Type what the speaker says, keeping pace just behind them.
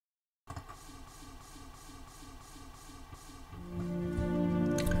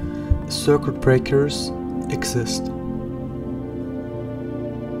circuit breakers exist.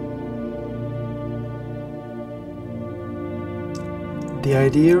 The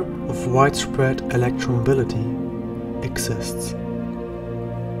idea of widespread electromobility exists.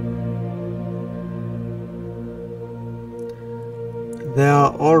 There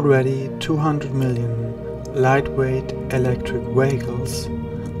are already 200 million lightweight electric vehicles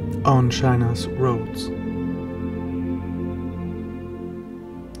on China's roads.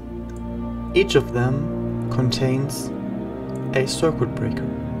 Each of them contains a circuit breaker.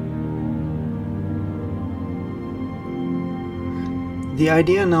 The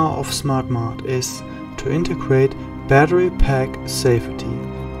idea now of SmartMart is to integrate battery pack safety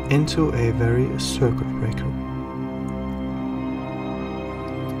into a very circuit breaker.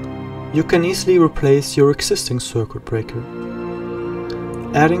 You can easily replace your existing circuit breaker,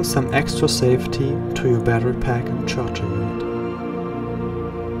 adding some extra safety to your battery pack and charger unit.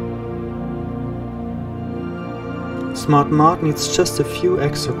 SmartMart needs just a few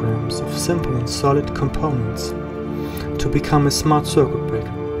extra grams of simple and solid components to become a smart circuit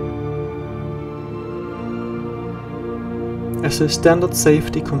breaker. As a standard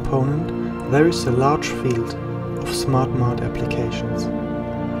safety component, there is a large field of SmartMart applications.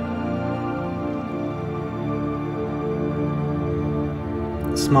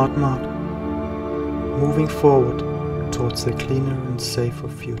 SmartMart, moving forward towards a cleaner and safer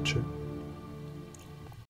future.